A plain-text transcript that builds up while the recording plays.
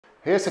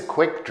Here's a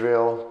quick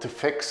drill to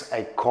fix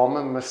a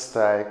common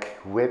mistake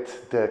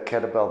with the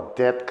kettlebell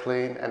dead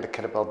clean and the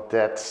kettlebell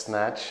dead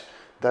snatch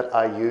that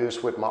I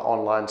use with my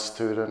online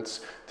students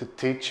to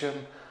teach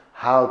them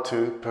how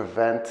to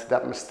prevent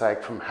that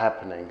mistake from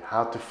happening,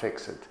 how to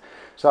fix it.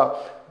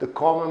 So the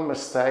common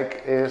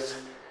mistake is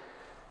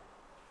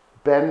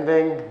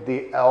bending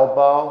the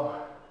elbow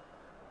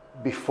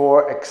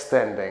before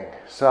extending.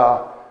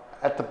 So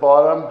at the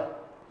bottom,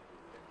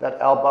 that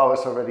elbow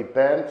is already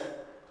bent,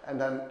 and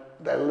then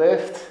they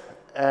lift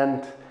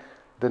and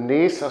the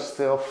knees are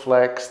still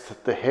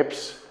flexed, the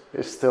hips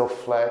is still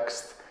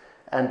flexed,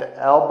 and the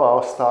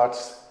elbow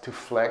starts to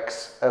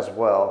flex as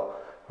well,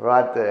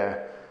 right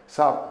there.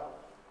 So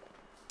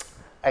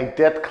a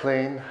dead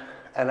clean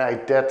and a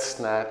dead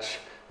snatch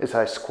is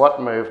a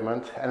squat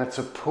movement, and it's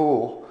a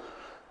pull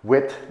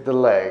with the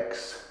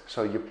legs.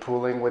 So you're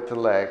pulling with the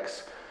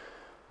legs.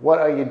 What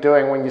are you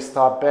doing when you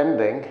start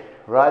bending?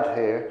 Right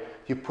here,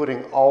 you're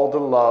putting all the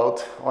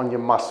load on your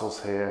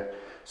muscles here.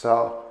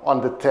 So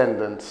on the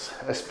tendons,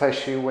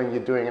 especially when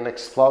you're doing an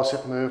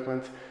explosive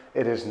movement,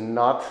 it is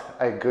not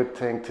a good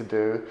thing to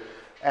do.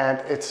 And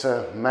it's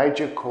a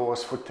major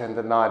cause for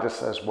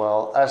tendonitis as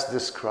well, as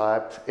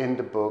described in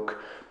the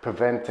book,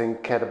 Preventing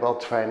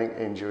Kettlebell Training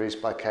Injuries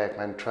by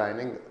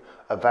Cavemantraining,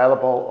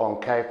 available on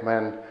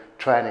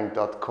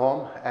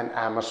cavemantraining.com and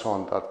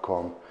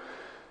amazon.com.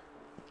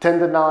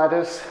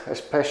 Tendonitis,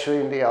 especially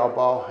in the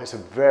elbow, is a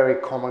very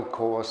common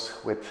cause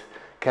with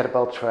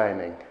kettlebell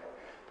training.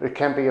 It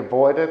can be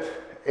avoided.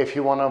 If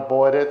you want to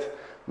avoid it,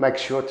 make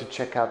sure to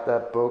check out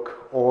that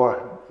book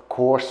or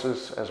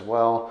courses as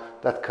well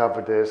that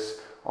cover this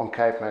on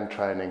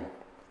Cavemantraining.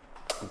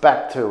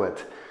 Back to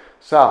it.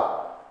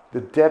 So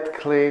the dead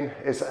clean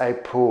is a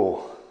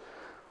pull.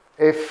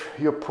 If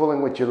you're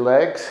pulling with your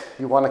legs,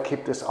 you want to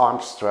keep this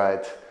arm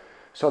straight.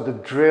 So the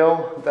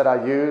drill that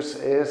I use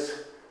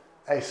is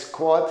a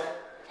squat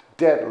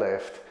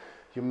deadlift.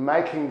 You're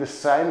making the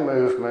same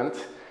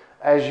movement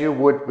as you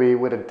would be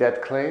with a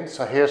dead clean.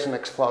 So here's an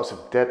explosive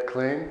dead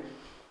clean.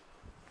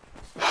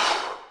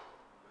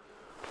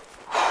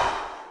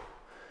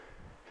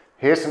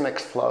 Here's an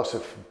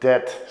explosive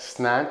dead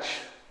snatch.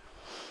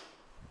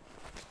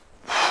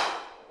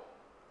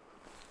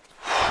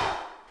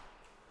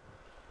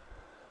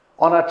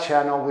 On our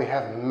channel we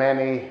have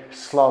many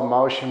slow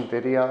motion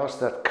videos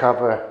that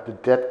cover the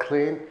dead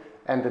clean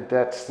and the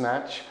dead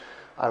snatch.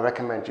 I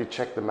recommend you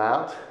check them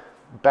out.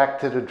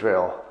 Back to the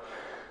drill.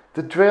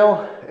 The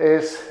drill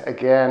is,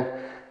 again,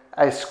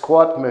 a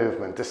squat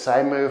movement, the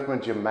same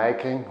movement you're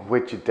making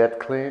with your dead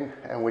clean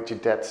and with your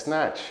dead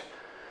snatch.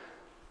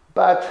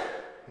 But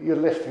you're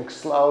lifting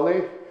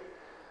slowly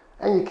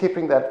and you're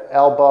keeping that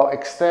elbow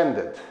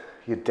extended.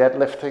 You're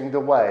deadlifting the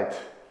weight.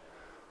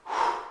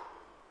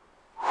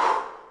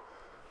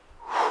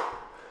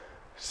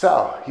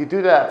 So you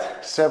do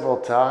that several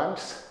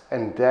times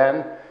and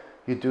then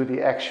you do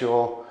the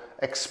actual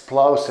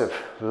explosive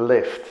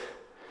lift.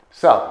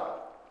 So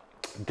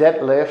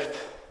deadlift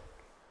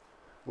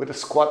with a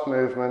squat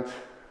movement,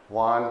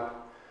 1,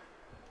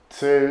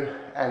 2,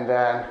 and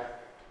then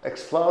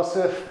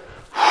explosive,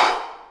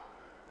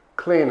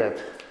 clean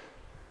it.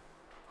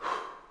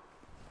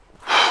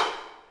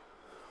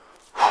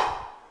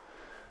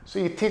 So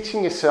you're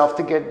teaching yourself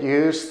to get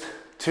used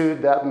to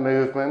that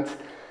movement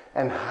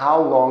and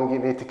how long you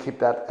need to keep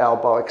that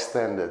elbow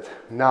extended.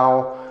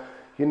 Now,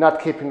 you're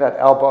not keeping that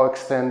elbow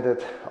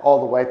extended all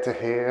the way to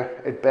here.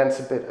 It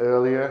bends a bit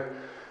earlier.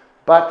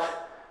 But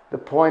the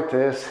point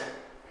is,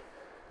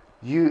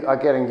 you are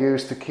getting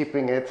used to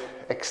keeping it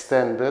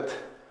extended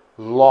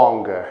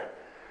longer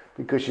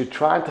because you're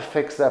trying to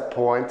fix that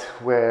point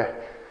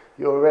where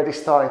you're already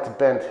starting to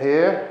bend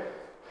here.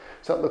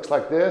 So it looks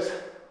like this.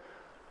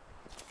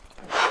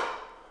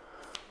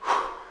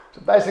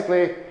 So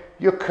basically,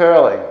 you're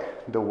curling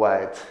the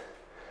weight.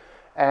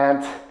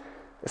 And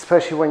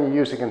especially when you're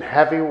using a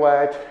heavy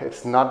weight,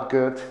 it's not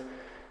good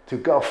to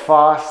go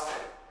fast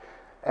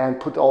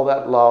and put all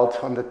that load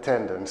on the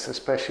tendons,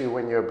 especially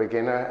when you're a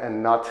beginner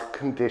and not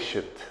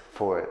conditioned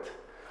for it.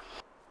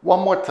 One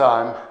more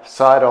time,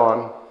 side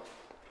on.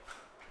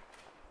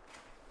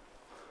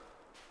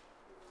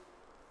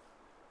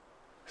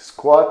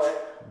 Squat,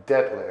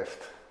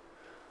 deadlift.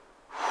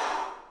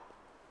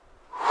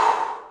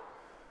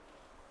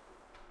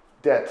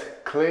 Dead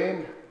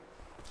clean.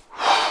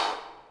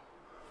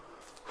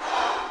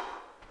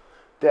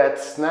 Dead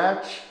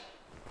snatch.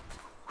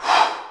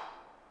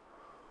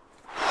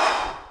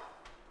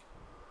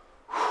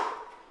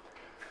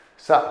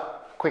 So,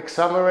 quick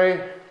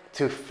summary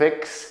to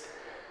fix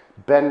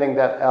bending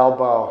that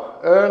elbow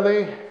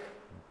early,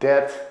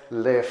 dead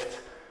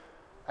lift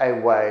a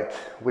weight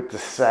with the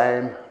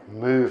same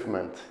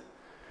movement.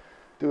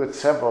 Do it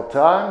several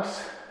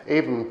times,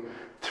 even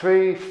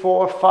 3,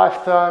 4,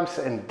 5 times,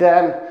 and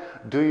then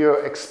do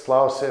your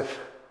explosive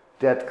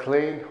dead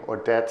clean or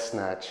dead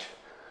snatch.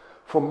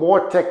 For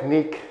more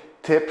technique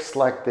tips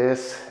like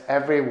this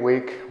every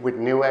week with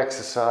new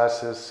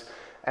exercises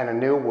and a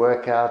new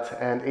workout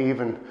and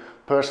even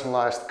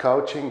personalized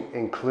coaching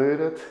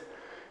included,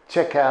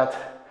 check out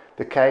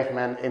the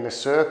Caveman Inner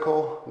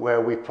Circle,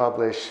 where we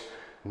publish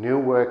new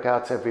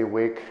workouts every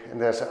week,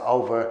 and there's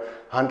over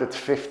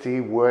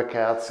 150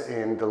 workouts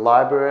in the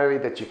library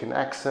that you can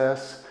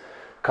access.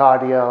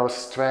 Cardio,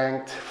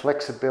 strength,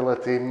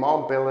 flexibility,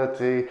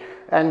 mobility,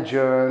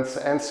 endurance,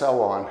 and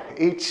so on.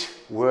 Each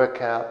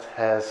workout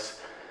has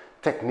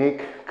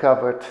technique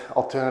covered,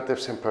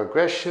 alternatives and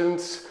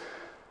progressions,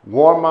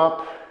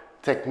 warm-up,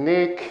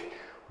 technique,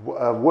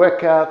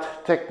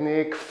 workout,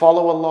 technique,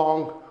 follow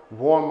along,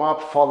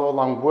 warm-up, follow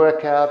along,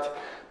 workout,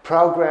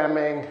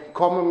 programming,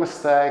 common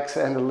mistakes,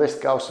 and the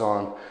list goes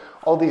on.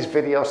 All these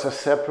videos are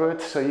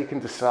separate, so you can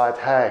decide,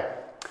 hey,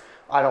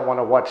 I don't want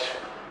to watch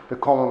the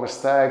common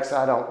mistakes,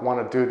 I don't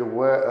want to do the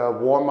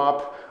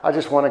warm-up, I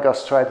just want to go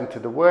straight into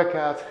the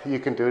workout. You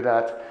can do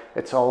that.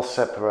 It's all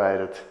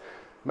separated.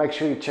 Make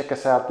sure you check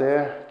us out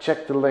there.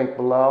 Check the link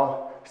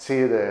below. See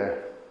you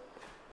there.